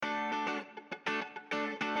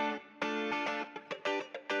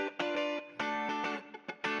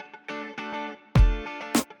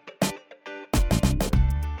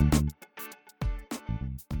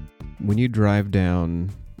when you drive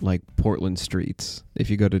down like Portland streets, if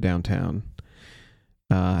you go to downtown,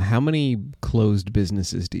 how many closed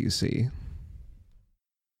businesses do you see?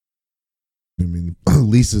 I mean,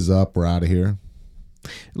 leases up, we're out of here.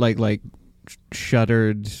 Like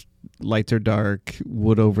shuttered, lights are dark,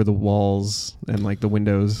 wood over the walls and like the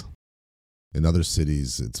windows. In other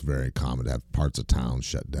cities, it's very common to have parts of town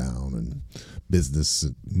shut down and business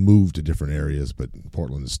move to different areas, but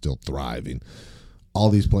Portland is still thriving. All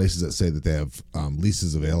these places that say that they have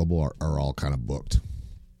leases available are all kind of booked.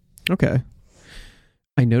 Okay.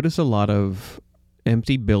 I notice a lot of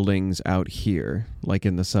empty buildings out here, like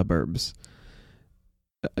in the suburbs.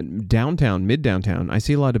 Downtown, mid-downtown, I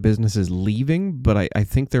see a lot of businesses leaving, but I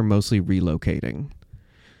think they're mostly relocating.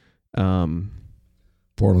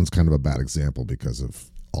 Portland's kind of a bad example because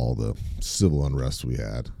of all the civil unrest we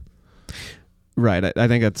had. Right. I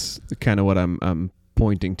think that's kind of what I'm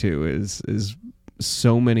pointing to is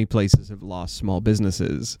so many places have lost small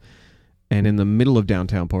businesses. And in the middle of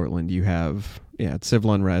downtown Portland, you have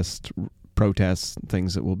civil unrest, protests,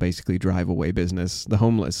 things that will basically drive away business. The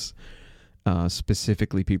homeless,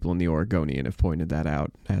 specifically people in the Oregonian, have pointed that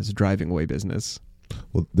out as driving away business.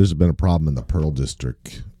 Well, there's been a problem in the Pearl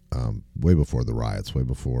District way before the riots, way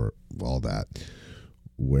before all that,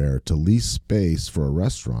 where to lease space for a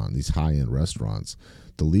restaurant, these high-end restaurants,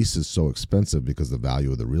 the lease is so expensive because of the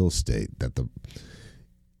value of the real estate that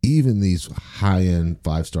even these high-end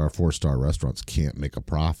 5-star, 4-star restaurants can't make a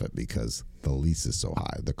profit because the lease is so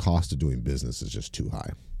high. The cost of doing business is just too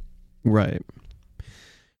high. Right.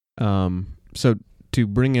 So to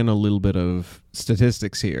bring in a little bit of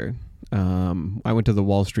statistics here, I went to the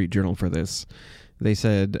Wallstreet Journal for this. They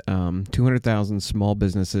said 200,000 small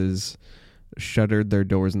businesses shuttered their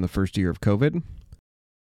doors in the first year of COVID.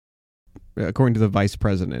 According to the vice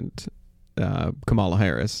president, Kamala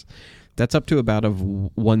Harris, that's up to about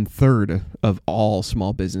 1/3 of all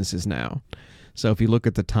small businesses now. So if you look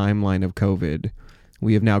at the timeline of COVID,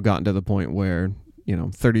 we have now gotten to the point where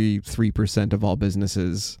 33% of all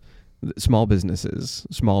businesses,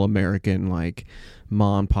 small American, like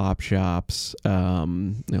mom and pop shops,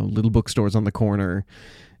 little bookstores on the corner,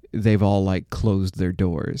 they've all like closed their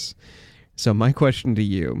doors. So my question to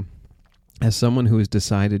you, as someone who has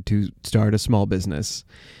decided to start a small business,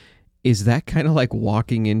 is that kind of like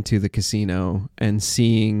walking into the casino and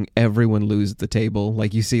seeing everyone lose at the table?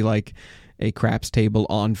 Like you see like a craps table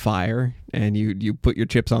on fire and you put your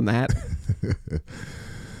chips on that?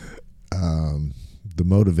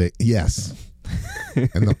 Yes.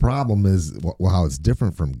 And the problem is, how it's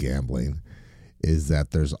different from gambling is that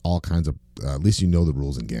there's all kinds of, at least the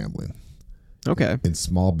rules in gambling. Okay. In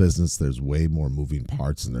small business, there's way more moving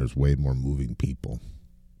parts and there's way more moving people.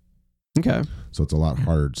 Okay. So it's a lot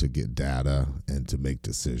harder to get data and to make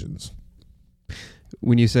decisions.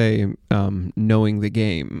 When you say knowing the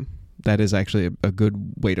game, that is actually a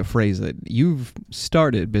good way to phrase it. You've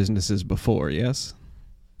started businesses before, yes?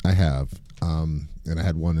 I have. And I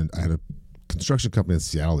had a construction company in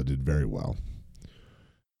Seattle that did very well.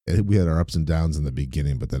 We had our ups and downs in the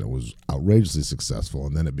beginning, but then it was outrageously successful.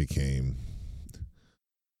 And then it became,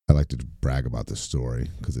 I like to brag about this story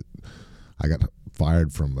because I got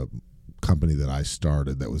fired from a company that I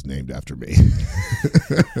started that was named after me.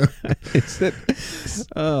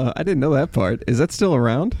 I didn't know that part. Is that still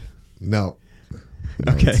around? No,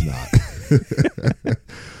 okay. It's not.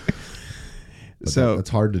 So it's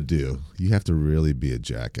hard to do. You have to really be a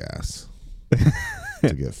jackass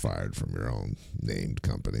to get fired from your own named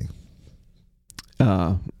company.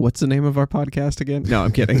 What's the name of our podcast again? No,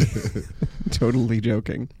 I'm kidding. Totally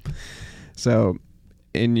joking. So,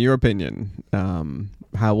 in your opinion,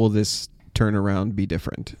 how will this turnaround be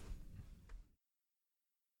different?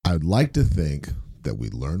 I'd like to think that we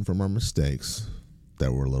learn from our mistakes,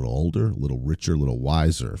 that we're a little older, a little richer, a little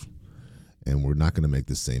wiser, and we're not going to make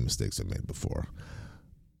the same mistakes I made before.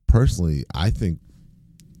 Personally, I think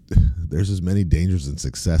there's as many dangers in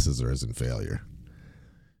success as there is in failure.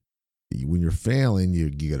 When you're failing, you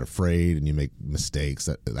get afraid and you make mistakes.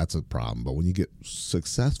 That's a problem. But when you get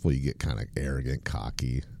successful, you get kind of arrogant,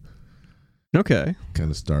 cocky. Okay. Kind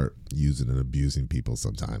of start using and abusing people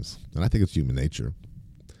sometimes. And I think it's human nature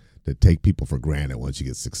to take people for granted once you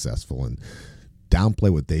get successful and downplay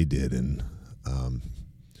what they did and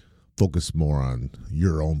focus more on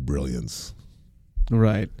your own brilliance.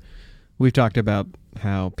 Right. We've talked about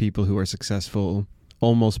how people who are successful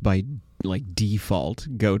almost by like default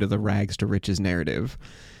go to the rags to riches narrative.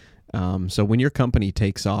 So when your company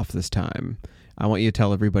takes off this time, I want you to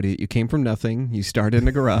tell everybody that you came from nothing. You started in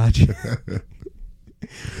a garage.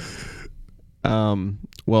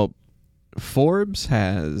 Well, Forbes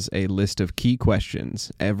has a list of key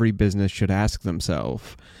questions every business should ask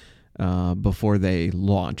themselves before they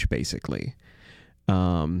launch, basically.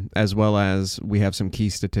 As well as we have some key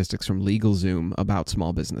statistics from LegalZoom about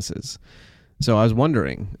small businesses. So I was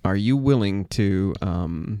wondering, are you willing to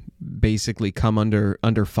basically come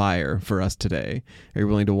under fire for us today? Are you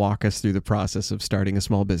willing to walk us through the process of starting a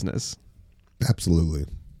small business? Absolutely.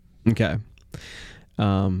 Okay.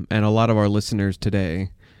 And a lot of our listeners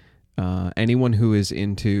today, anyone who is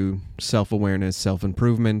into self-awareness,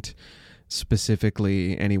 self-improvement,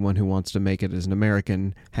 specifically anyone who wants to make it as an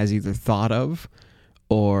American, has either thought of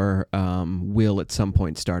or will at some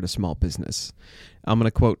point start a small business. I'm going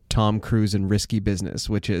to quote Tom Cruise in Risky Business,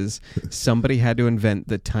 which is, somebody had to invent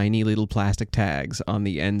the tiny little plastic tags on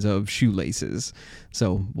the ends of shoelaces.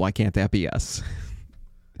 So why can't that be us?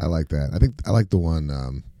 I like that. I think I like the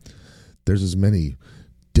one, there's as many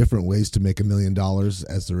different ways to make $1 million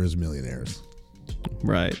as there is millionaires.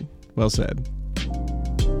 Right. Well said.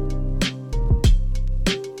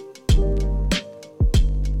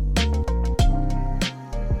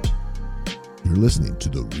 You're listening to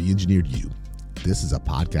The Re-Engineered You. This is a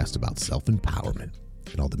podcast about self-empowerment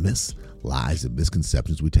and all the myths, lies, and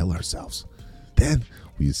misconceptions we tell ourselves. Then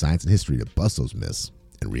we use science and history to bust those myths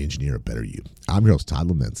and re-engineer a better you. I'm your host, Todd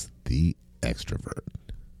Laments, the extrovert.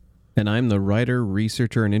 And I'm the writer,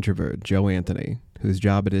 researcher, and introvert, Joe Anthony, whose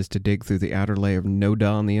job it is to dig through the outer layer of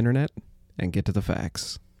no-duh on the internet and get to the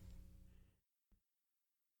facts.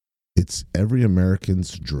 It's every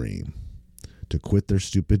American's dream to quit their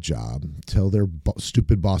stupid job, tell their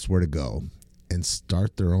stupid boss where to go, and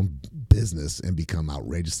start their own business and become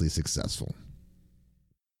outrageously successful.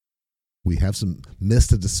 We have some myths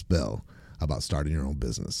to dispel about starting your own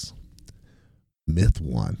business. Myth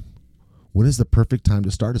 1. When is the perfect time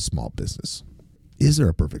to start a small business? Is there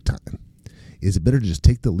a perfect time? Is it better to just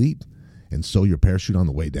take the leap and sew your parachute on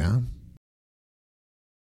the way down?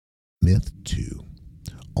 Myth 2.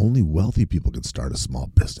 Only wealthy people can start a small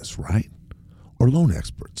business, right? Or loan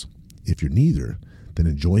experts. If you're neither, then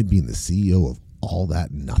enjoy being the CEO of all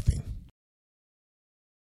that nothing.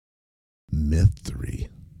 Myth 3.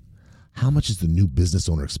 How much is the new business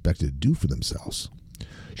owner expected to do for themselves?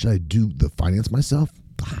 Should I do the finance myself?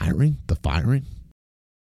 The hiring? The firing?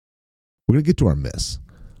 We're going to get to our myths.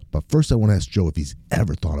 But first I want to ask Joe if he's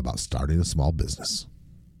ever thought about starting a small business.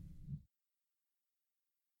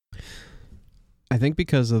 I think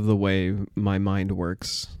because of the way my mind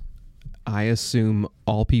works, I assume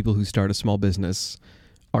all people who start a small business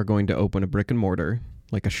are going to open a brick and mortar,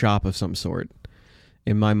 like a shop of some sort.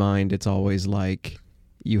 In my mind, it's always like,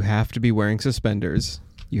 you have to be wearing suspenders,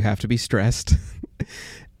 you have to be stressed,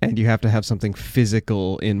 and you have to have something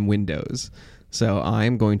physical in windows. So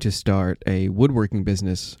I'm going to start a woodworking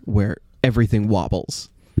business where everything wobbles.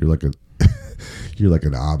 You're like an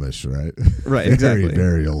Amish, right? Right, exactly. Very,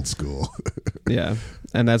 very old school. Yeah.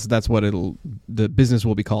 And that's what the business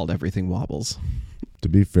will be called, Everything Wobbles. To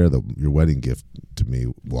be fair, your wedding gift to me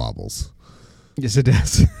wobbles. Yes, it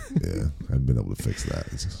does. Yeah, I haven't been able to fix that.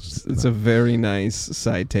 It's a very nice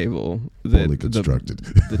side table. Poorly constructed.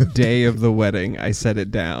 The day of the wedding, I set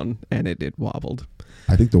it down and it wobbled.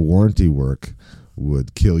 I think the warranty work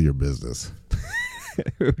would kill your business.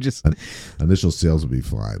 Just initial sales would be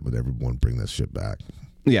fine, but everyone bring that shit back.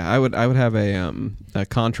 Yeah, I would have a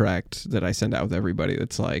contract that I send out with everybody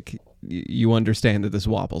that's like, you understand that this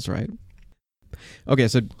wobbles, right? Okay,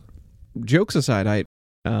 so jokes aside,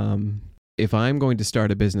 if I'm going to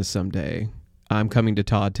start a business someday, I'm coming to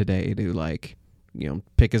Todd today to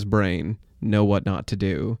pick his brain, know what not to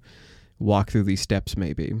do, walk through these steps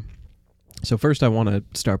maybe. So first I want to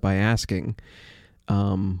start by asking,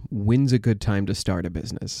 when's a good time to start a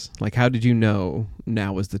business? Like, how did you know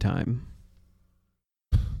now was the time?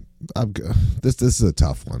 This is a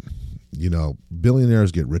tough one.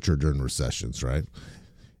 Billionaires get richer during recessions, right?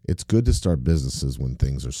 It's good to start businesses when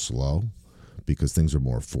things are slow because things are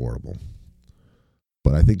more affordable.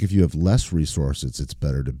 But I think if you have less resources, it's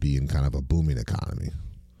better to be in kind of a booming economy.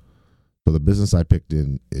 So the business I picked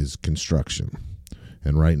in is construction.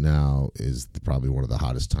 And right now is probably one of the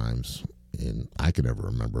hottest times I could ever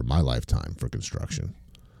remember in my lifetime for construction.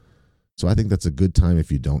 So I think that's a good time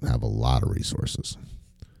if you don't have a lot of resources.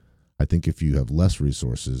 I think if you have less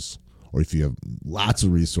resources, or if you have lots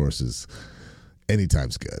of resources,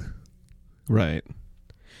 anytime's good. Right.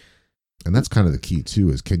 And that's kind of the key too,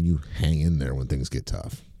 is can you hang in there when things get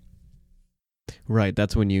tough? Right.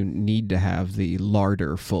 That's when you need to have the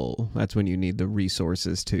larder full. That's when you need the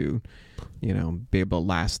resources to, be able to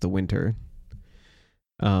last the winter.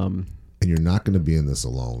 And you're not going to be in this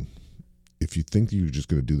alone. If you think you're just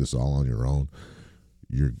going to do this all on your own,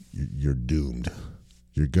 you're doomed.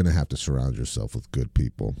 You're going to have to surround yourself with good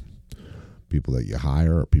people that you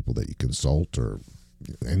hire, or people that you consult,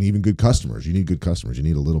 and even good customers. You need good customers. You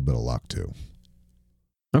need a little bit of luck too.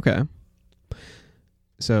 Okay.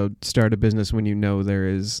 So start a business when you know there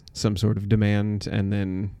is some sort of demand, and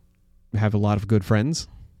then have a lot of good friends.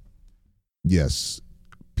 Yes.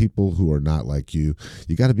 People who are not like you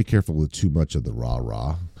got to be careful with too much of the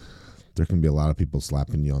rah-rah. There can be a lot of people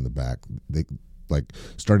slapping you on the back. They like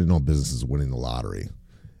starting their own business is winning the lottery.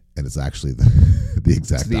 And it's actually the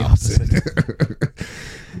exact opposite.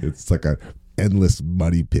 It's like an endless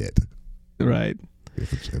muddy pit. Right.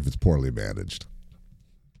 If it's poorly managed.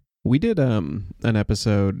 We did an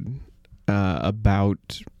episode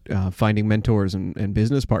about finding mentors and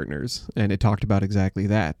business partners, and it talked about exactly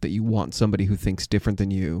that you want somebody who thinks different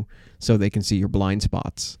than you so they can see your blind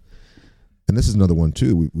spots. And this is another one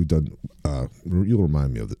too. We've done. You'll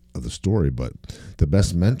remind me of the story, but the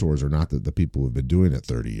best mentors are not the people who've been doing it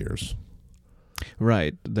 30 years.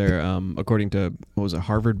 Right. They're according to what was it,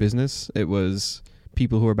 Harvard Business. It was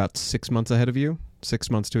people who are about 6 months ahead of you, 6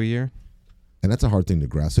 months to a year. And that's a hard thing to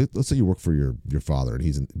grasp. Let's say you work for your father, and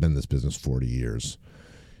he's been in this business 40 years,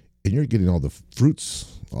 and you're getting all the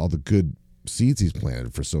fruits, all the good seeds he's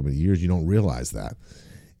planted for so many years. You don't realize that.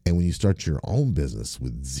 And when you start your own business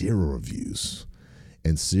with 0 reviews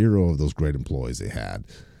and 0 of those great employees they had,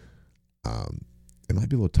 it might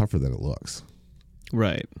be a little tougher than it looks.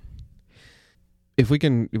 Right. If we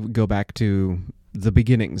can go back to the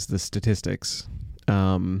beginnings, the statistics.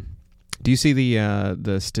 Do you see the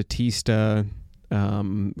Statista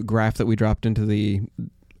graph that we dropped into the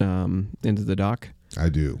doc? I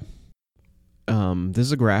do. This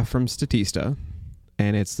is a graph from Statista.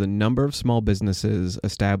 And it's the number of small businesses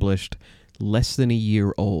established less than a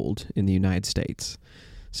year old in the United States.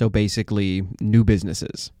 So basically, new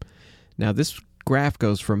businesses. Now, this graph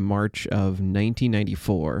goes from March of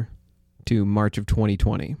 1994 to March of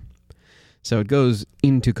 2020. So it goes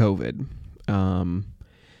into COVID. And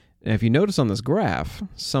if you notice on this graph,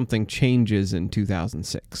 something changes in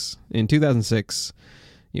 2006. In 2006,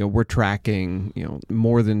 we're tracking,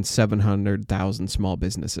 more than 700,000 small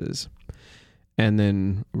businesses. And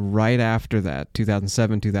then right after that,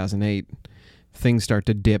 2007, 2008, things start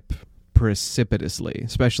to dip precipitously,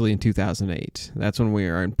 especially in 2008. That's when we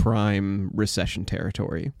are in prime recession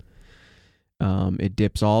territory. It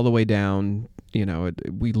dips all the way down.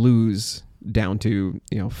 We lose down to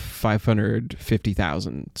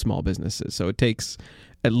 550,000 small businesses. So it takes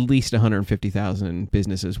at least 150,000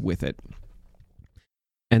 businesses with it.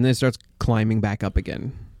 And then it starts climbing back up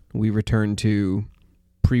again. We return to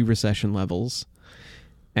pre-recession levels.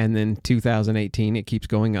 And then 2018, it keeps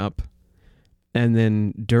going up. And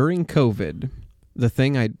then during COVID, the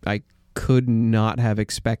thing I could not have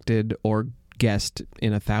expected or guessed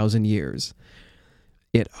in 1,000 years,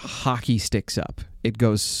 it hockey sticks up. It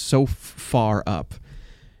goes so far up.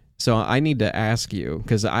 So I need to ask you,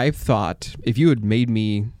 because I thought if you had made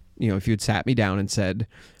me, if you had sat me down and said,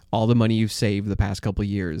 all the money you've saved the past couple of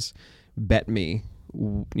years, bet me,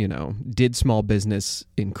 did small business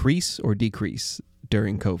increase or decrease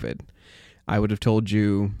during COVID? I would have told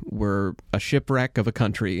you we're a shipwreck of a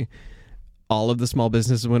country. All of the small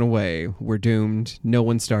businesses went away. We're doomed. No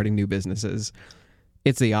one's starting new businesses.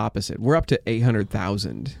 It's the opposite. We're up to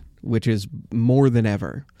 800,000, which is more than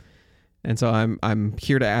ever. And so I'm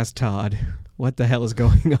here to ask Todd, what the hell is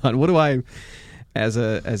going on? What do I, as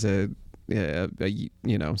a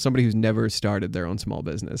somebody who's never started their own small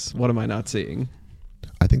business, what am I not seeing?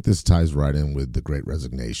 I think this ties right in with the Great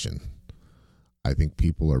Resignation. I think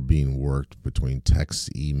people are being worked between texts,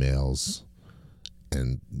 emails,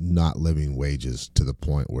 and not living wages to the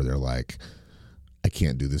point where they're like, I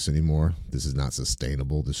can't do this anymore. This is not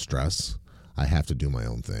sustainable, the stress. I have to do my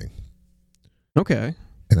own thing. Okay.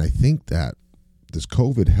 And I think that this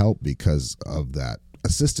COVID helped because of that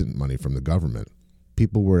assistant money from the government.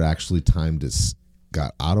 People were actually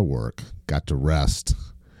got out of work, got to rest,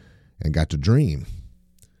 and got to dream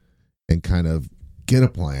and kind of get a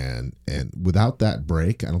plan. And without that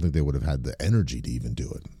break, I don't think they would have had the energy to even do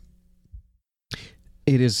it.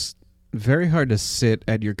 It is very hard to sit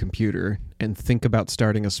at your computer and think about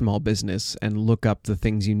starting a small business and look up the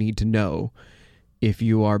things you need to know if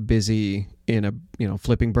you are busy in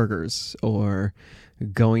flipping burgers or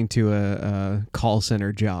going to a call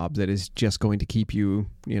center job that is just going to keep you,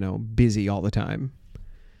 busy all the time.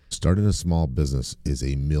 Starting a small business is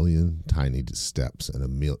a million tiny steps and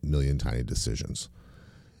a million tiny decisions.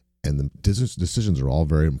 And the decisions are all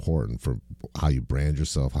very important for how you brand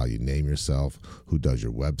yourself, how you name yourself, who does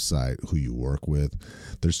your website, who you work with.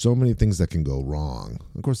 There's so many things that can go wrong.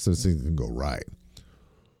 Of course, there's things that can go right.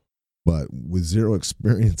 But with zero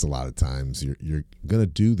experience, a lot of times you're going to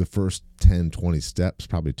do the first 10, 20 steps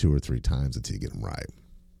probably 2 or 3 times until you get them right.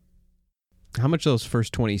 How much of those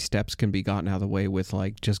first 20 steps can be gotten out of the way with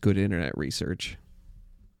like just good internet research?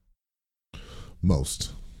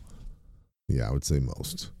 Most. Yeah, I would say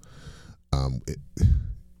most.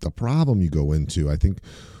 The problem you go into, I think,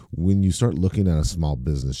 when you start looking at a small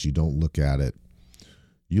business, you don't look at it,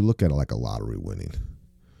 you look at it like a lottery winning.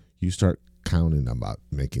 You start counting about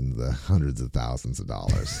making the hundreds of thousands of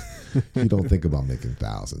dollars. You don't think about making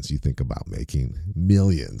thousands. You think about making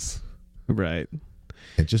millions. Right.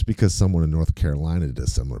 And just because someone in North Carolina did a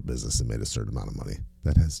similar business and made a certain amount of money,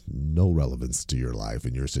 that has no relevance to your life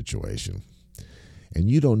and your situation. And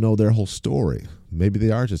you don't know their whole story. Maybe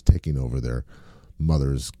they are just taking over their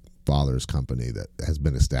mother's, father's company that has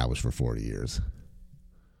been established for 40 years.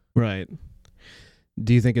 Right.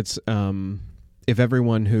 Do you think it's, if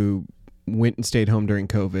everyone who went and stayed home during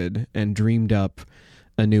COVID and dreamed up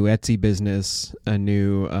a new Etsy business, a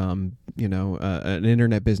new, an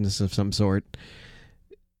internet business of some sort,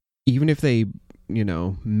 even if they,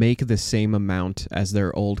 make the same amount as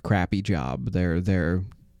their old crappy job, their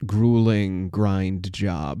grueling grind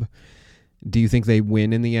job, do you think they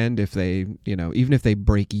win in the end if they, even if they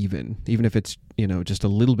break even if it's, just a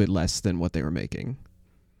little bit less than what they were making?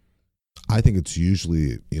 I think it's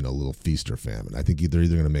usually, a little feast or famine. I think they're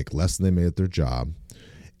either going to make less than they made at their job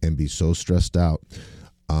and be so stressed out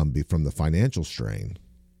from the financial strain,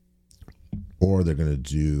 or they're going to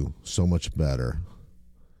do so much better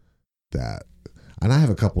that, and I have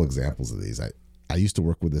a couple examples of these. I used to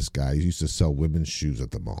work with this guy. He used to sell women's shoes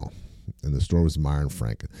at the mall, and the store was Meyer and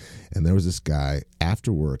Frank. And there was this guy,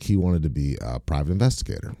 after work, he wanted to be a private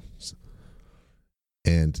investigator.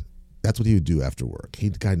 And that's what he would do after work. The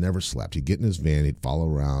guy never slept. He'd get in his van, he'd follow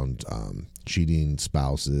around cheating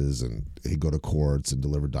spouses, and he'd go to courts and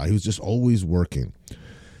deliver. He was just always working.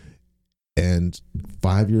 And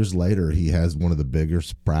 5 years later, he has one of the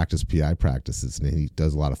biggest PI practices, and he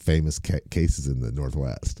does a lot of famous cases in the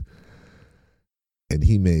Northwest. And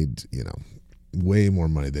he made, way more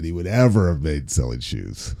money than he would ever have made selling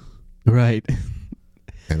shoes. Right.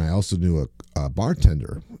 And I also knew a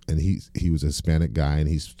bartender, and he was a Hispanic guy, and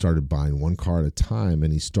he started buying one car at a time,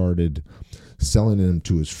 and he started selling them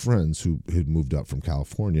to his friends who had moved up from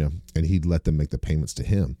California, and he'd let them make the payments to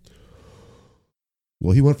him.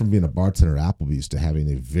 Well, he went from being a bartender at Applebee's to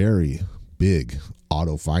having a very big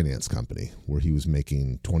auto finance company where he was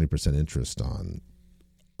making 20% interest on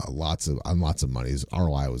lots of money. His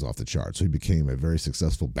ROI was off the chart, so he became a very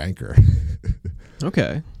successful banker.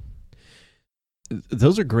 Okay.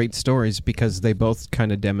 Those are great stories because they both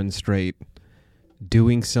kind of demonstrate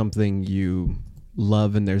doing something you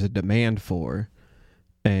love and there's a demand for,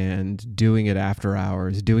 and doing it after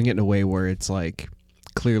hours, doing it in a way where it's like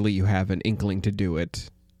clearly you have an inkling to do it,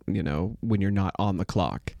 when you're not on the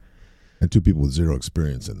clock. And 2 people with zero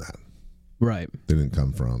experience in that. Right. They didn't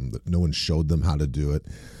come from, no one showed them how to do it.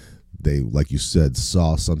 They, like you said,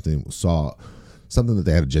 saw something that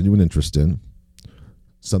they had a genuine interest in,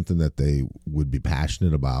 something that they would be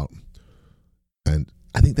passionate about. And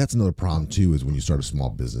I think that's another problem too, is when you start a small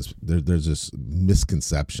business, there's this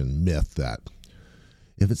myth that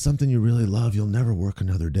if it's something you really love, you'll never work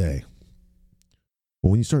another day. Well,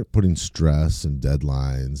 when you start putting stress and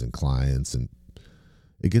deadlines and clients, and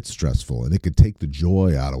it gets stressful, and it could take the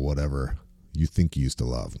joy out of whatever you think you used to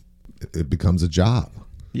love. It becomes a job.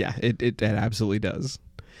 Yeah, it absolutely does.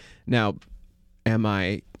 Now, am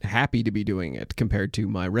I happy to be doing it compared to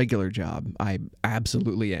my regular job? I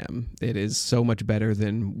absolutely am. It is so much better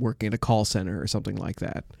than working at a call center or something like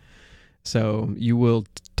that. So you will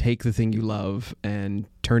take the thing you love and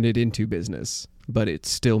turn it into business, but it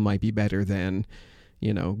still might be better than,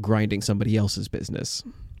 grinding somebody else's business.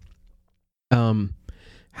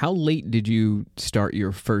 How late did you start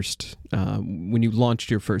your first, when you launched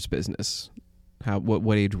your first business?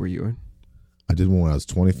 What age were you? I did one when I was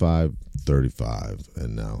 25, 35,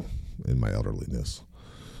 and now in my elderliness.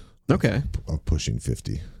 Okay. Of pushing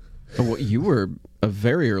 50. Well, you were a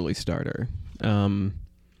very early starter. The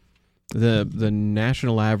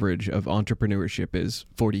national average of entrepreneurship is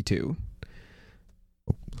 42.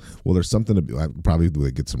 Well, there's something to be, I probably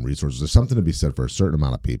would get some resources. There's something to be said for a certain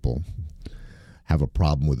amount of people have a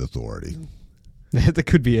problem with authority. That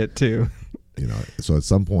could be it too. So at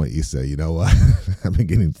some point you say, you know what, I've been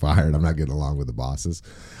getting fired. I'm not getting along with the bosses.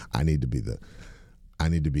 I need to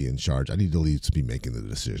be in charge. I need to at least be making the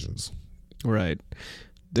decisions. Right.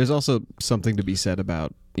 There's also something to be said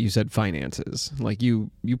about, you said finances. Like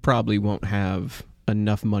you probably won't have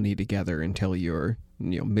enough money together until you're,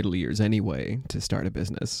 middle years anyway to start a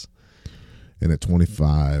business. And at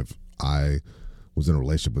 25, I was in a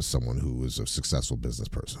relationship with someone who was a successful business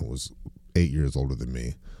person, who was 8 years older than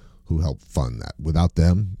me, who helped fund that. Without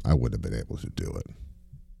them, I wouldn't have been able to do it.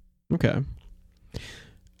 Okay.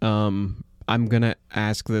 I'm going to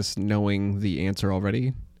ask this knowing the answer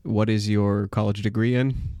already. What is your college degree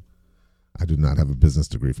in? I do not have a business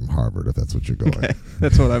degree from Harvard, if that's what you're going. Okay.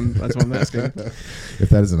 That's what I'm asking. If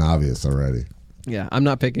that isn't obvious already. Yeah, I'm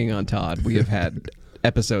not picking on Todd. We have had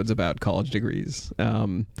episodes about college degrees.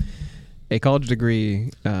 A college degree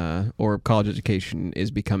or college education is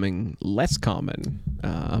becoming less common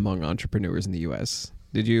among entrepreneurs in the U.S.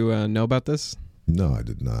 Did you know about this? No, I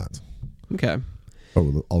did not. Okay.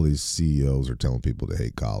 Oh, all these CEOs are telling people to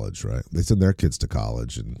hate college, right? They send their kids to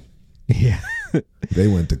college, and yeah, they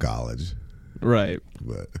went to college, right?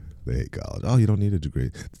 But they hate college. Oh, you don't need a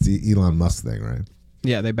degree. It's the Elon Musk thing, right?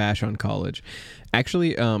 Yeah, they bash on college.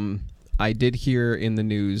 Actually, I did hear in the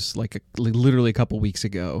news literally a couple weeks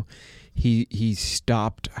ago, he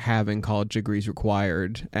stopped having college degrees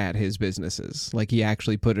required at his businesses. Like, he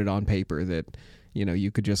actually put it on paper that,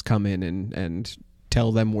 you could just come in and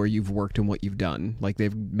tell them where you've worked and what you've done. Like,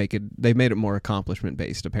 they've made it more accomplishment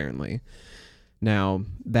based, apparently. Now,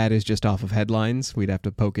 that is just off of headlines. We'd have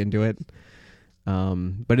to poke into it.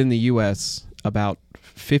 But in the U.S., about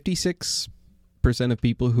 56% of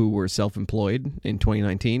people who were self-employed in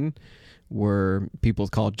 2019 were people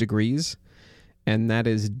with college degrees. And that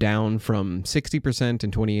is down from 60%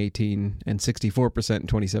 in 2018 and 64% in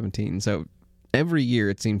 2017. So every year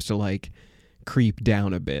it seems to creep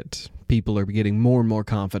down a bit. People are getting more and more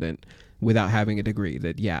confident without having a degree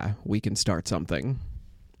that, yeah, we can start something.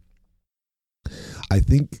 I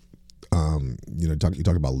think, you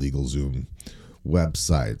talk about LegalZoom,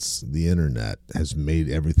 websites, the internet has made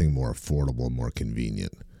everything more affordable and more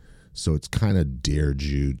convenient. So it's kind of dared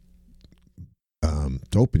you to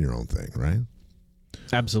open your own thing, right?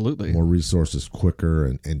 Absolutely. More resources, quicker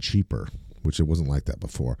and cheaper, which it wasn't like that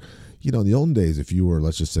before. In the olden days, if you were,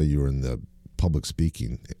 let's just say you were in the public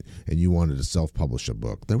speaking and you wanted to self-publish a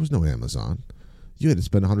book, there was no Amazon. You had to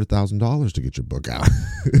spend $100,000 to get your book out.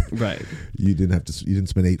 Right. You didn't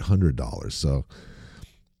spend $800. So,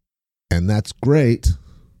 and that's great,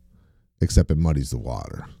 except it muddies the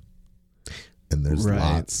water. And there's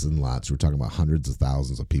lots and lots. We're talking about hundreds of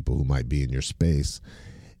thousands of people who might be in your space.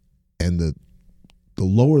 And the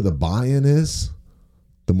lower the buy-in is,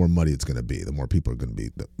 the more muddy it's going to be. The more people are going to be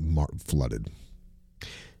flooded.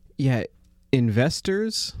 Yeah.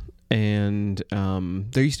 Investors and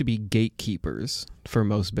there used to be gatekeepers for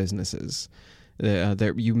most businesses.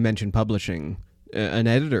 You mentioned publishing. An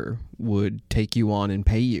editor would take you on and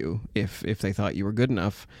pay you if they thought you were good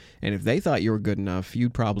enough. And if they thought you were good enough,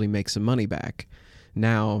 you'd probably make some money back.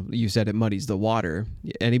 Now, you said it muddies the water.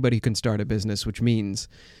 Anybody can start a business, which means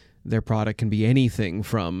their product can be anything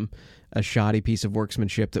from a shoddy piece of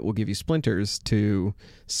workmanship that will give you splinters to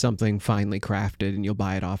something finely crafted and you'll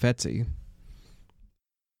buy it off Etsy.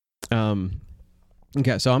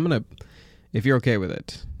 Okay, so I'm going to, if you're okay with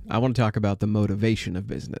it, I want to talk about the motivation of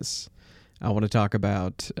business. I want to talk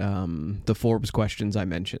about the Forbes questions I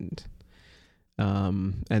mentioned.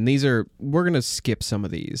 And we're going to skip some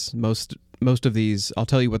of these. Most of these, I'll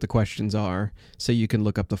tell you what the questions are so you can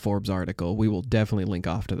look up the Forbes article. We will definitely link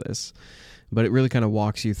off to this. But it really kind of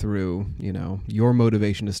walks you through, your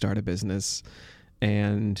motivation to start a business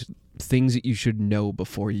and things that you should know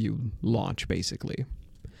before you launch, basically.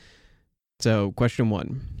 So, question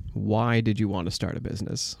 1, why did you want to start a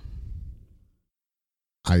business?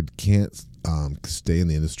 I can't stay in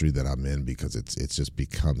the industry that I'm in because it's just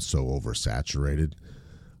become so oversaturated.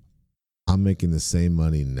 I'm making the same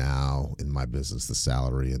money now in my business, the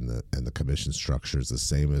salary and the commission structure is the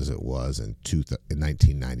same as it was in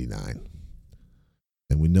 1999.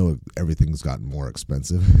 And we know everything's gotten more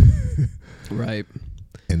expensive. Right.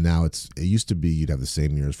 And now it used to be you'd have the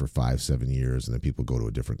same years for 5-7 years and then people go to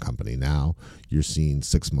a different company. Now you're seeing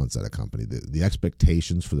 6 months at a company. The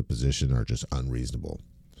expectations for the position are just unreasonable.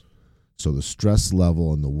 So the stress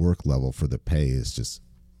level and the work level for the pay is just,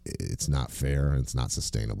 it's not fair and it's not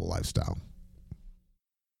sustainable lifestyle.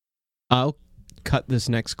 I'll cut this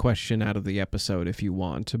next question out of the episode if you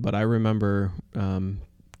want, but I remember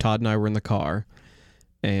Todd and I were in the car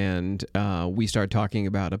and we started talking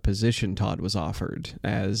about a position Todd was offered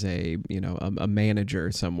as a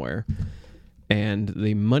manager somewhere. And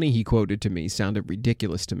the money he quoted to me sounded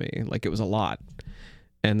ridiculous to me, like it was a lot.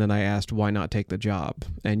 And then I asked, why not take the job?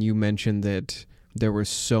 And you mentioned that there were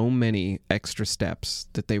so many extra steps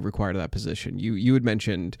that they required of that position. You had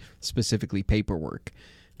mentioned specifically paperwork,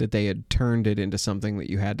 that they had turned it into something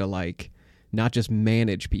that you had to not just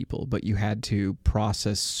manage people, but you had to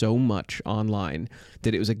process so much online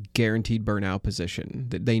that it was a guaranteed burnout position,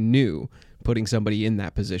 that they knew putting somebody in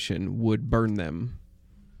that position would burn them.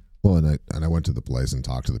 Well, and I went to the place and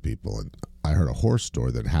talked to the people, and I heard a horror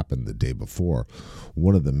story that happened the day before.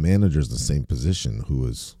 One of the managers in the same position, who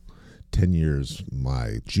was 10 years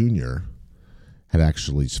my junior, had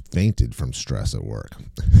actually fainted from stress at work.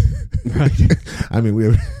 Right. I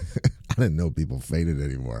mean, I didn't know people fainted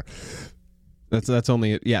anymore. That's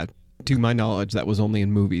only, to my knowledge, that was only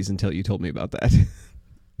in movies until you told me about that.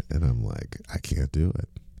 And I'm like, I can't do it.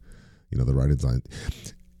 The writing's on.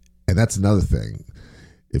 And that's another thing.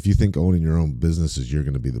 If you think owning your own business is you're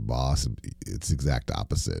going to be the boss, it's the exact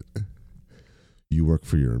opposite. You work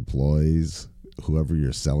for your employees, whoever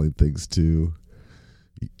you're selling things to,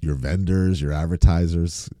 your vendors, your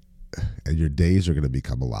advertisers, and your days are going to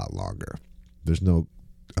become a lot longer. There's no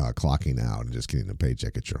clocking out and just getting a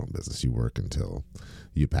paycheck at your own business. You work until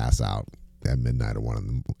you pass out at midnight or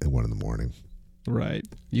 1 in the morning. Right.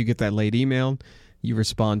 You get that late email, you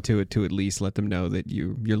respond to it to at least let them know that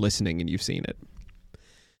you're listening and you've seen it.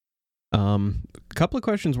 A couple of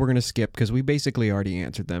questions we're going to skip because we basically already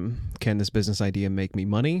answered them. Can this business idea make me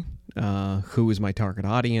money? Who is my target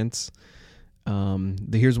audience?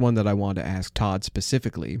 Here's one that I want to ask Todd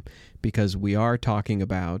specifically, because we are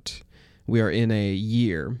in a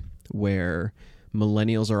year where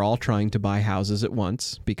millennials are all trying to buy houses at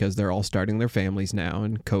once because they're all starting their families now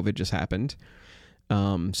and COVID just happened.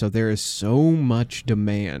 So there is so much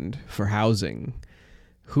demand for housing.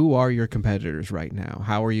 Who are your competitors right now?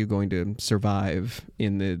 How are you going to survive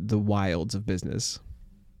in the wilds of business?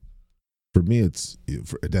 For me, it's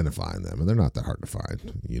for identifying them, and they're not that hard to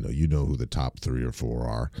find. You know who the top 3 or 4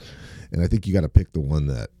 are, and I think you got to pick the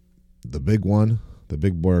big one, the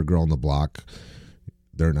big boy or girl on the block.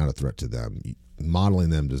 They're not a threat to them. Modeling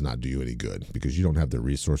them does not do you any good because you don't have the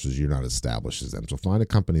resources. You're not established as them. So find a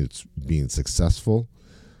company that's being successful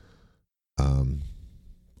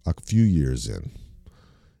a few years in,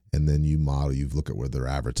 and then you look at where they're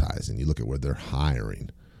advertising, you look at where they're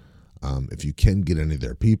hiring. If you can get any of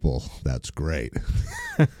their people, that's great.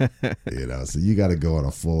 So you got to go on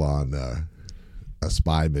a full-on a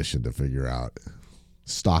spy mission to figure out,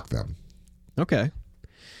 stalk them. Okay.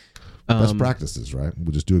 Best practices, right?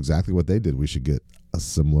 We'll just do exactly what they did. We should get a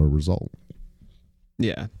similar result.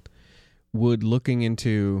 Yeah. Would looking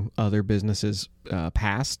into other businesses'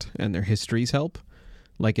 past and their histories help?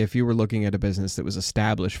 Like if you were looking at a business that was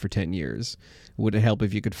established for 10 years, would it help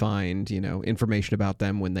if you could find, information about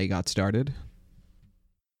them when they got started?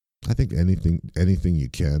 I think anything you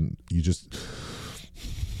can.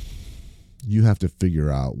 You have to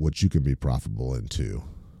figure out what you can be profitable into.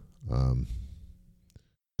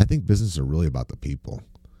 I think businesses are really about the people.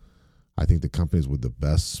 I think the companies with the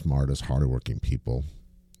best, smartest, hardworking people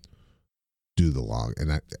do the long.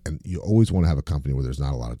 And you always want to have a company where there's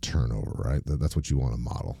not a lot of turnover, right? That's what you want to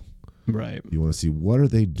model. Right. You want to see what are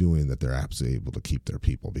they doing that they're absolutely able to keep their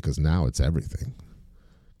people, because now it's everything.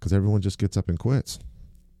 Because everyone just gets up and quits.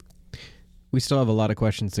 We still have a lot of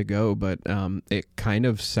questions to go, but it kind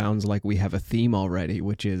of sounds like we have a theme already,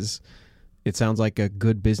 which is it sounds like a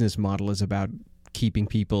good business model is about keeping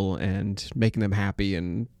people and making them happy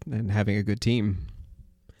and having a good team.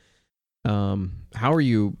 How are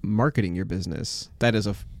you marketing your business? That is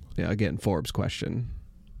again, Forbes question.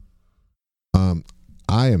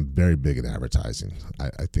 I am very big at advertising.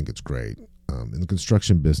 I think it's great. In the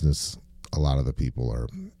construction business, a lot of the people are,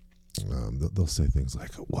 they'll say things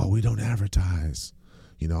like, well, we don't advertise.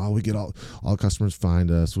 We get all customers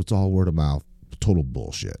find us. It's all word of mouth. Total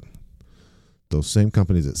bullshit. Those same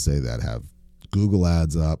companies that say that have Google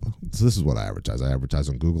ads up. So this is what I advertise. I advertise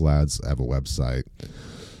on Google ads. I have a website.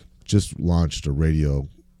 Just launched a radio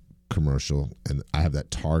commercial, and I have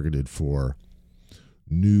that targeted for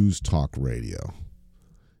news talk radio.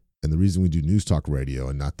 And the reason we do news talk radio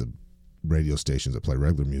and not the radio stations that play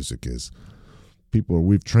regular music is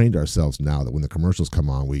we've trained ourselves now that when the commercials come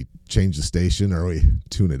on, we change the station or we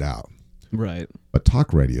tune it out. Right. But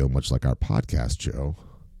talk radio, much like our podcast show,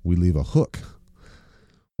 we leave a hook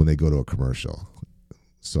when they go to a commercial.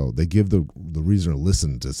 So they give the reason to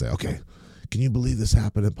listen to say, okay, can you believe this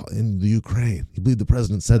happened in the Ukraine? You believe the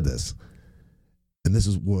president said this? And this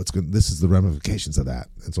is this is the ramifications of that.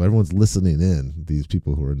 And so everyone's listening in, these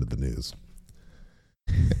people who are into the news.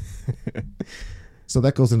 So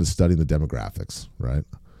that goes into studying the demographics, right?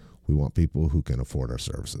 We want people who can afford our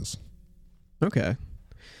services. Okay.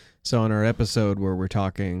 So on our episode where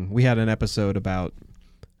we had an episode about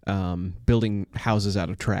building houses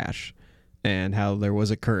out of trash and how there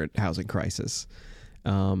was a current housing crisis.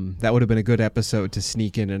 That would have been a good episode to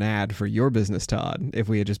sneak in an ad for your business, Todd, if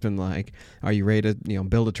we had just been like, are you ready to,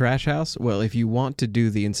 build a trash house? Well, if you want to do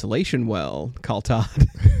the insulation well, call Todd.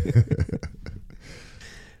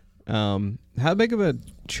 How big of a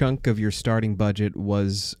chunk of your starting budget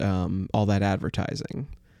was all that advertising?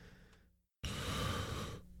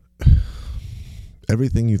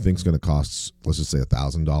 Everything you think is going to cost, let's just say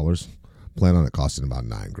 $1,000, plan on it costing about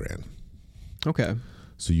 $9,000. Okay.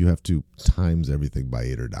 So you have to times everything by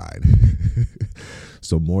 8 or 9.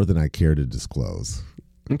 So more than I care to disclose.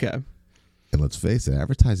 Okay. And let's face it,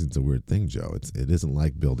 advertising's a weird thing, Joe. It isn't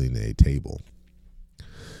like building a table,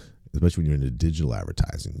 especially when you're into digital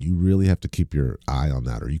advertising. You really have to keep your eye on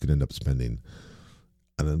that, or you could end up spending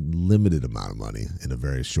an unlimited amount of money in a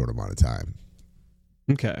very short amount of time.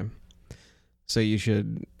 Okay. So you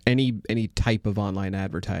should, any type of online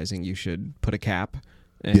advertising, you should put a cap.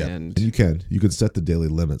 And you can set the daily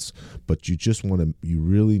limits, but you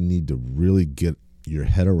really need to really get your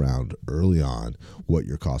head around early on what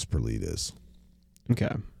your cost per lead is. Okay.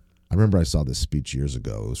 I remember I saw this speech years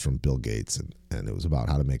ago. It was from Bill Gates, and it was about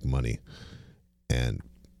how to make money. And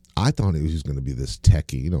I thought he was going to be this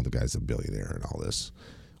techie, the guy's a billionaire and all this.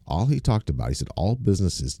 All he talked about, he said, all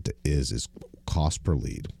business is cost per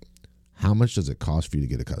lead. How much does it cost for you to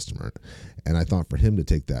get a customer? And I thought for him to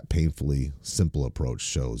take that painfully simple approach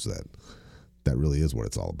shows that really is what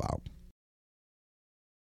it's all about.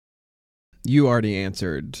 You already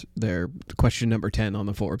answered their question number 10 on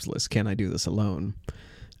the Forbes list. Can I do this alone?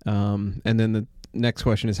 And then the next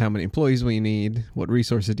question is, how many employees will you need? What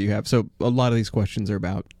resources do you have? So a lot of these questions are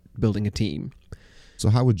about building a team. So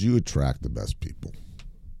how would you attract the best people?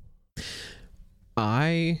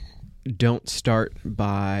 I don't start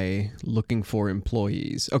by looking for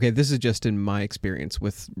employees. Okay, this is just in my experience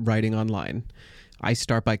with writing online. I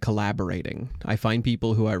start by collaborating. I find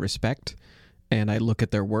people who I respect, and I look at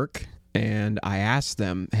their work, and I ask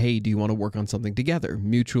them, hey, do you want to work on something together?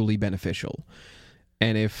 Mutually beneficial.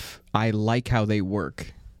 And if I like how they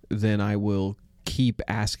work, then I will keep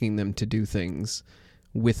asking them to do things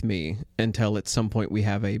with me until at some point we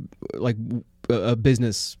have a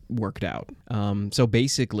business worked out. So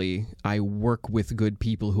basically, I work with good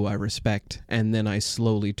people who I respect, and then I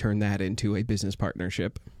slowly turn that into a business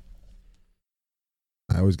partnership.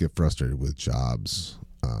 I always get frustrated with jobs,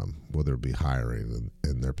 whether it be hiring,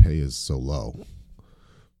 and their pay is so low.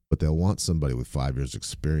 But they'll want somebody with 5 years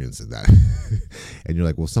experience in that. And you're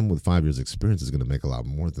like, well, someone with 5 years experience is going to make a lot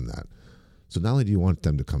more than that. So not only do you want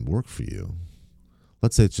them to come work for you,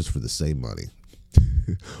 let's say it's just for the same money.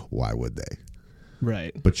 Why would they?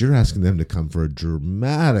 Right. But you're asking them to come for a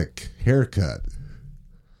dramatic haircut.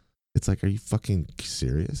 It's like, are you fucking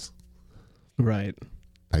serious? Right.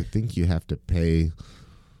 I think you have to pay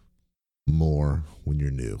more when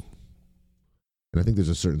you're new. And I think there's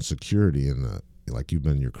a certain security in like you've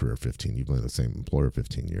been in your career 15, you've been in the same employer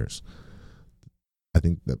 15 years. I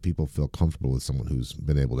think that people feel comfortable with someone who's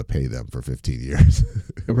been able to pay them for 15 years.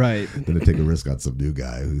 Right. Than to take a risk on some new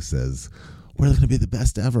guy who says, we're going to be the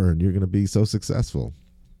best ever and you're going to be so successful.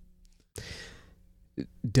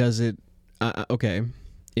 Does it, okay,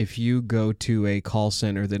 if you go to a call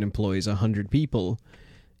center that employs 100 people,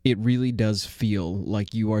 it really does feel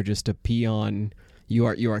like you are just a peon. You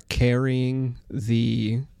are carrying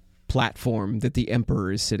the platform that the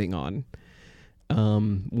emperor is sitting on.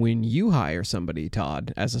 When you hire somebody,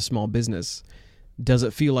 Todd, as a small business, does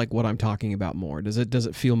it feel like what I'm talking about more? Does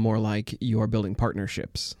it feel more like you are building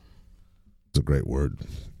partnerships? It's a great word,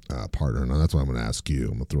 partner. Now that's what I'm going to ask you.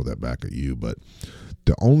 I'm going to throw that back at you. But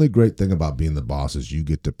the only great thing about being the boss is you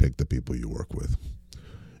get to pick the people you work with.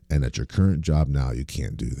 And at your current job now, you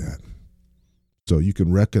can't do that. So you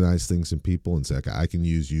can recognize things in people and say, okay, I can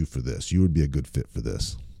use you for this. You would be a good fit for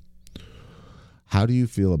this. How do you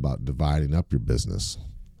feel about dividing up your business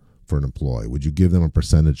for an employee? Would you give them a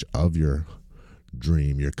percentage of your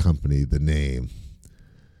dream, your company, the name,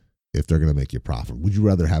 if they're going to make you profit? Would you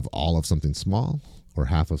rather have all of something small or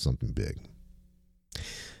half of something big?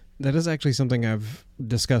 That is actually something I've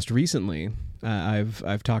discussed recently.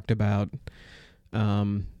 I've talked about.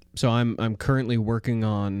 So I'm currently working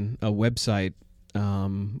on a website.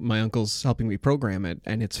 My uncle's helping me program it,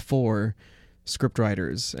 and it's for script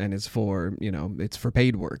writers, and it's for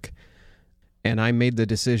paid work. And I made the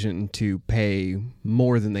decision to pay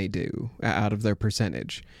more than they do out of their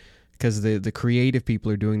percentage, because the creative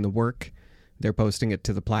people are doing the work. They're posting it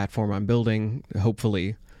to the platform I'm building,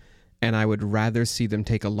 hopefully. And I would rather see them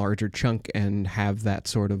take a larger chunk and have that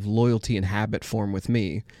sort of loyalty and habit form with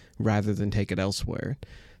me rather than take it elsewhere.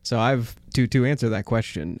 So to answer that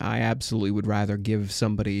question, I absolutely would rather give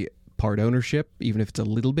somebody part ownership, even if it's a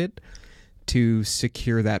little bit, to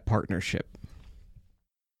secure that partnership?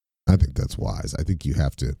 I think that's wise. I think you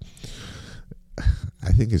have to.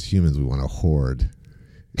 I think as humans, we want to hoard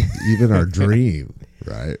even our dream,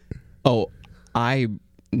 right? Oh,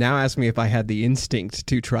 now ask me if I had the instinct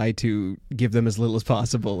to try to give them as little as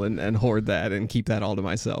possible and hoard that and keep that all to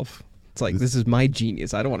myself. It's like, this is my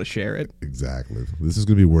genius. I don't want to share it. Exactly. This is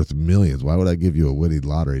going to be worth millions. Why would I give you a winning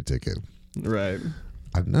lottery ticket? Right.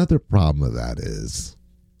 Another problem with that is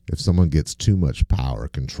if someone gets too much power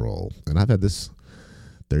control, and I've had this,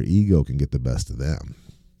 their ego can get the best of them.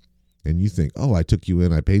 And you think, oh, I took you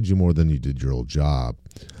in, I paid you more than you did your old job.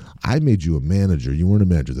 I made you a manager. You weren't a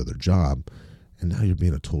manager of the other job. And now you're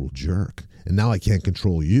being a total jerk. And now I can't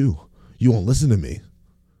control you. You won't listen to me.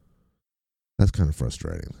 That's kind of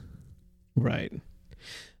frustrating. Right.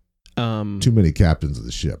 Too many captains of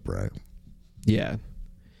the ship, right? Yeah.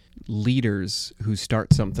 Leaders who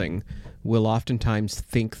start something will oftentimes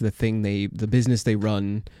think the business they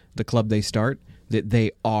run, the club they start, that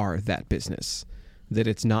they are that business. That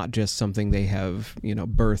it's not just something they have,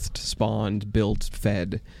 birthed, spawned, built,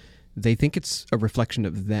 fed. They think it's a reflection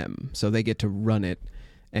of them. So they get to run it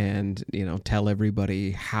and, tell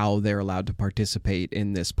everybody how they're allowed to participate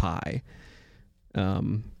in this pie.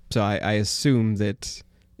 So I assume that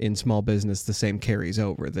in small business, the same carries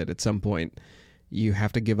over, that at some point you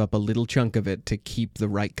have to give up a little chunk of it to keep the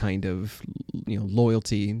right kind of,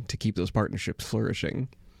 loyalty, to keep those partnerships flourishing.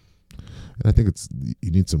 And I think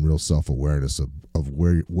you need some real self-awareness of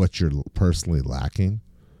what you're personally lacking.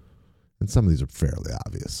 And some of these are fairly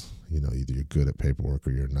obvious. Either you're good at paperwork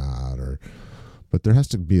or you're not, but there has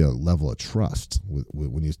to be a level of trust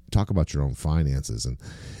when you talk about your own finances. And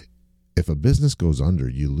if a business goes under,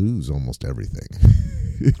 you lose almost everything.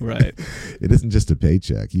 Right. It isn't just a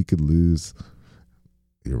paycheck. You could lose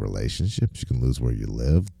your relationships. You can lose where you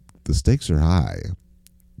live. The stakes are high.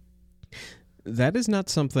 That is not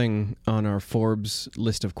something on our Forbes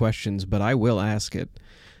list of questions, but I will ask it.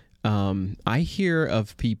 I hear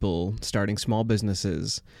of people starting small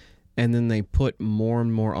businesses and then they put more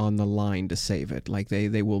and more on the line to save it. Like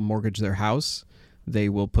they will mortgage their house, they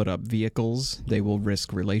will put up vehicles, they will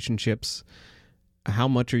risk relationships. How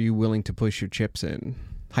much are you willing to push your chips in,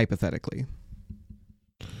 hypothetically?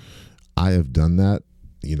 I have done that.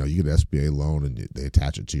 You get an SBA loan and they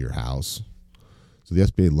attach it to your house. So the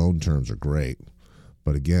SBA loan terms are great.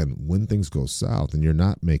 But again, when things go south and you're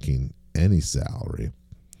not making any salary,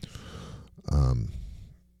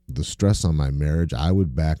 the stress on my marriage, I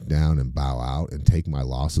would back down and bow out and take my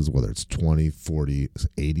losses, whether it's 20, 40,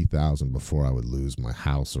 80,000 before I would lose my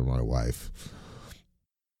house or my wife.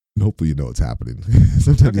 And hopefully you know what's happening.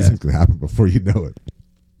 Sometimes these things can happen before you know it.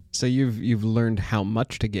 So you've learned how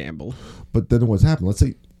much to gamble. But then what's happened? Let's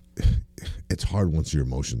say it's hard once your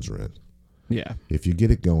emotions are in. Yeah. If you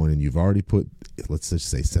get it going and you've already put, let's just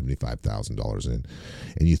say $75,000 in,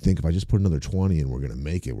 and you think if I just put another 20 in, we're going to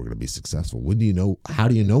make it, we're going to be successful. How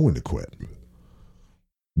do you know when to quit?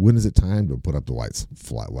 When is it time to put up the white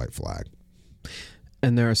flag?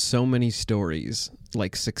 And there are so many stories,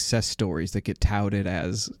 like success stories, that get touted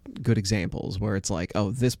as good examples, where it's like,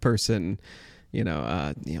 oh, this person,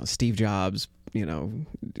 Steve Jobs,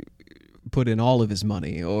 put in all of his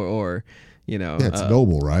money, or it's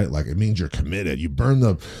noble, right? Like, it means you're committed. You burn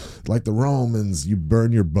like the Romans, you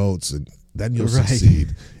burn your boats and then you'll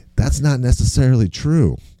succeed. That's not necessarily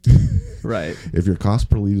true. Right. If your cost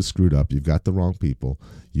per lead is screwed up, you've got the wrong people,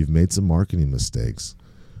 you've made some marketing mistakes,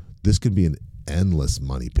 this can be an endless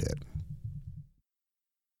money pit.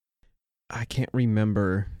 I can't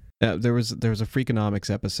remember. There was a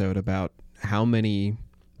Freakonomics episode about how many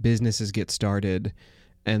businesses get started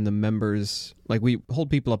and the members, like, we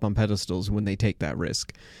hold people up on pedestals when they take that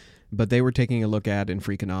risk. But they were taking a look at, in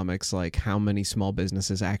Freakonomics, like, how many small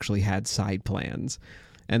businesses actually had side plans.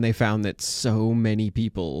 And they found that so many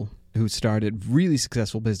people who started really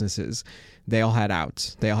successful businesses, they all had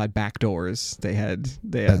outs. They all had back doors. They had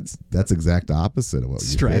that's exact opposite of what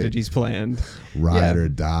strategies planned. Ride or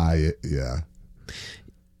die. Yeah.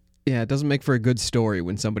 Yeah, it doesn't make for a good story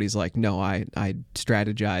when somebody's like, no, I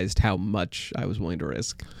strategized how much I was willing to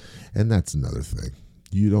risk. And that's another thing.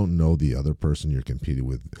 You don't know the other person you're competing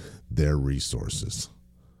with, their resources.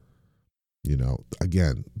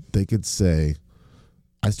 Again, they could say,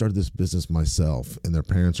 I started this business myself, and their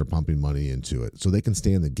parents are pumping money into it, so they can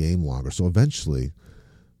stay in the game longer. So eventually,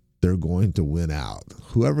 they're going to win out.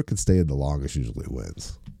 Whoever can stay in the longest usually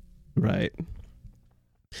wins. Right.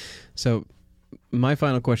 So, my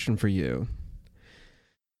final question for you: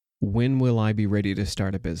 when will I be ready to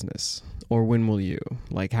start a business? Or when will you?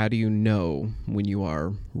 Like, how do you know when you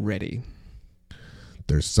are ready?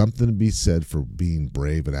 There's something to be said for being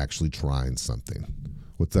brave and actually trying something.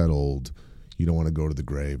 What's that old, you don't want to go to the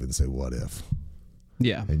grave and say, what if?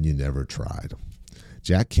 Yeah. And you never tried.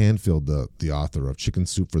 Jack Canfield, the author of Chicken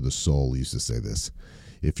Soup for the Soul, used to say this.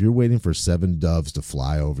 If you're waiting for 7 doves to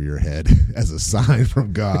fly over your head as a sign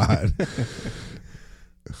from God,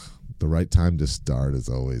 the right time to start is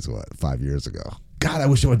always, 5 years ago? God, I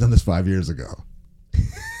wish I would have done this 5 years ago.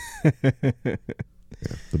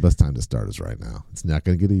 Yeah, the best time to start is right now. It's not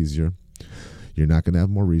going to get easier. You're not going to have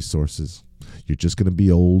more resources. You're just going to be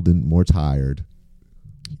old and more tired.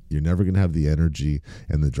 You're never going to have the energy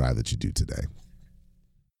and the drive that you do today.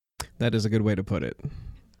 That is a good way to put it.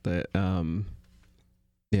 That,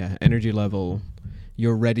 energy level,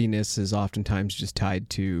 your readiness is oftentimes just tied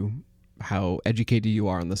to how educated you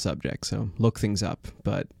are on the subject. So look things up,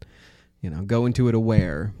 but, go into it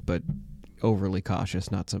aware, but overly cautious,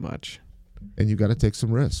 not so much. And you got to take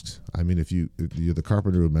some risks. I mean, if you're the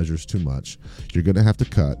carpenter who measures too much, you're going to have to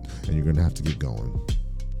cut and you're going to have to get going.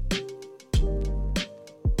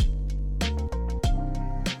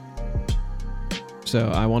 So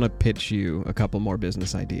I want to pitch you a couple more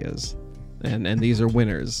business ideas. And these are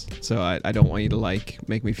winners. So I don't want you to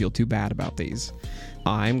make me feel too bad about these.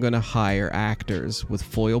 I'm going to hire actors with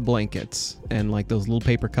foil blankets and those little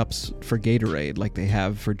paper cups for Gatorade like they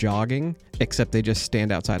have for jogging, except they just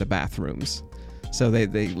stand outside of bathrooms. So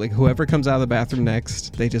they whoever comes out of the bathroom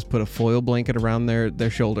next, they just put a foil blanket around their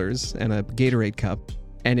shoulders and a Gatorade cup.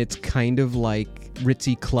 And it's kind of like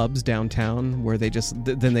ritzy clubs downtown where they just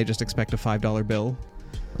expect a $5 bill.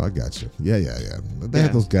 I got you. Yeah. They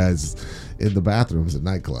have those guys in the bathrooms at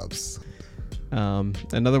nightclubs.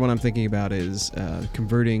 Another one I'm thinking about is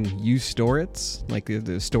converting used storage, like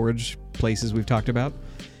the storage places we've talked about,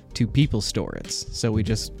 to people storage. So we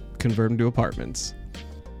just convert them to apartments.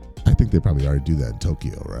 I think they probably already do that in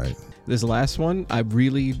Tokyo, right? This last one,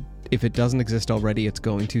 if it doesn't exist already, it's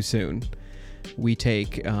going too soon. We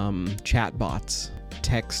take chatbots,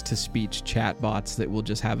 text-to-speech chatbots that will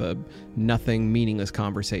just have a nothing, meaningless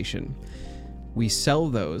conversation. We sell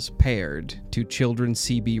those paired to children's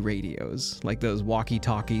CB radios, like those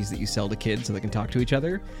walkie-talkies that you sell to kids so they can talk to each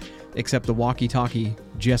other, except the walkie-talkie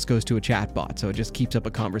just goes to a chatbot, so it just keeps up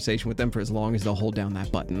a conversation with them for as long as they'll hold down that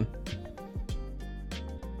button.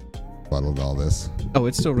 Bottled all this. Oh,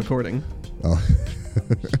 it's still recording. Oh.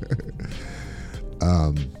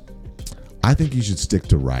 I think you should stick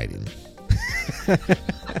to writing.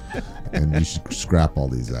 And you should scrap all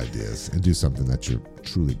these ideas and do something that you're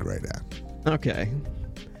truly great at. Okay.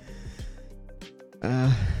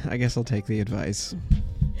 I guess I'll take the advice.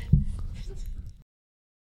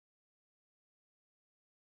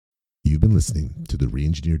 You've been listening to The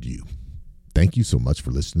Reengineered You. Thank you so much for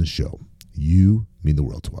listening to the show. You mean the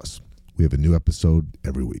world to us. We have a new episode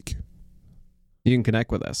every week. You can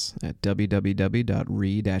connect with us at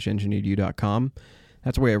www.re-engineeredyou.com.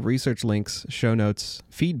 That's where we have research links, show notes,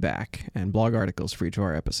 feedback, and blog articles for each of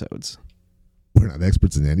our episodes. We're not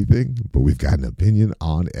experts in anything, but we've got an opinion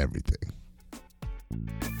on everything.